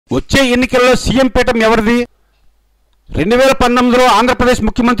వచ్చే ఎన్నికల్లో సీఎం పీఠం ఎవరిది? 2019లో ఆంధ్రప్రదేశ్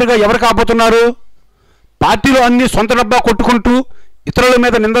ముఖ్యమంత్రిగా ఎవరు కాబోతున్నారు? పార్టీలో అన్ని సొంత డబ్బా కొట్టుకుంటూ ఇతరుల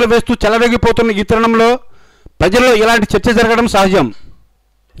మీద నిందలు వేస్తూ చెలరేగిపోతున్న ఈ తరుణంలో ప్రజల్లో ఇలాంటి చర్చ జరగడం సహజం.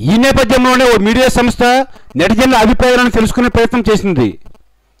 ఈ నేపథ్యంలోనే ఓ మీడియా సంస్థ నెటిజన్ల అభిప్రాయాలను తెలుసుకునే ప్రయత్నం చేసింది.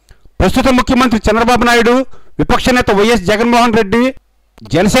 ప్రస్తుత ముఖ్యమంత్రి చంద్రబాబు నాయుడు, విపక్ష నేత వైఎస్ జగన్మోహన్ రెడ్డి,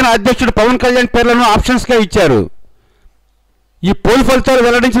 జనసేన అధ్యక్షుడు పవన్ కళ్యాణ్ పేర్లను ఆప్షన్స్గా ఇచ్చారు. ఈ పోల్ ఫలితాలు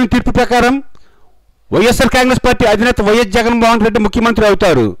వెల్లడించిన తీర్పు ప్రకారం వైఎస్ఆర్ కాంగ్రెస్ పార్టీ అధినేత వైఎస్ జగన్మోహన్ రెడ్డి ముఖ్యమంత్రి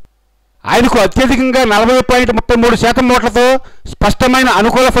అవుతారు. ఆయనకు అత్యధికంగా 40.33% ఓట్లతో స్పష్టమైన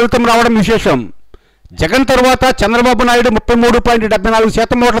అనుకూల ఫలితం రావడం విశేషం. జగన్ తరువాత చంద్రబాబు నాయుడు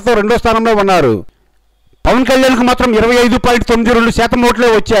 33.74% ఓట్లతో రెండో స్థానంలో ఉన్నారు. పవన్ కళ్యాణ్కు మాత్రం 25.92% ఓట్లే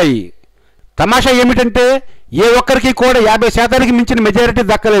వచ్చాయి. తమాషా ఏమిటంటే ఏ ఒక్కరికి కూడా 50% మించిన మెజారిటీ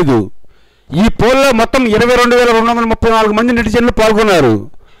దక్కలేదు. ఈ పోల్లో మొత్తం 22,234 మంది నెటిజన్లు పాల్గొన్నారు.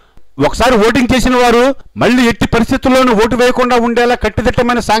 ఒకసారి ఓటింగ్ చేసిన వారు మళ్లీ ఎట్టి పరిస్థితుల్లోనూ ఓటు వేయకుండా ఉండేలా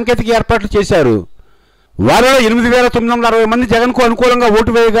కట్టుదిట్టమైన సాంకేతిక ఏర్పాట్లు చేశారు. వారిలో 8,960 మంది జగన్కు అనుకూలంగా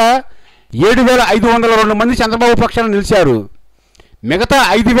ఓటు వేయగా 7,502 మంది చంద్రబాబు పక్షాన నిలిచారు. మిగతా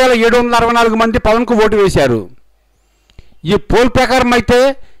 5,764 మంది పవన్కు ఓటు వేశారు. ఈ పోల్ ప్రకారం అయితే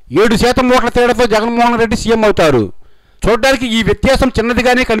 7% ఓట్ల తేడాతో జగన్మోహన్ రెడ్డి సీఎం అవుతారు. చూడడానికి ఈ వ్యత్యాసం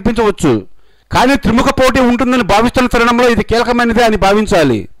చిన్నదిగానే కనిపించవచ్చు, కానీ త్రిముఖ పోటీ ఉంటుందని భావిస్తున్న తరుణంలో ఇది కీలకమైనదే అని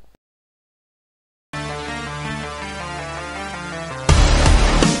భావించాలి.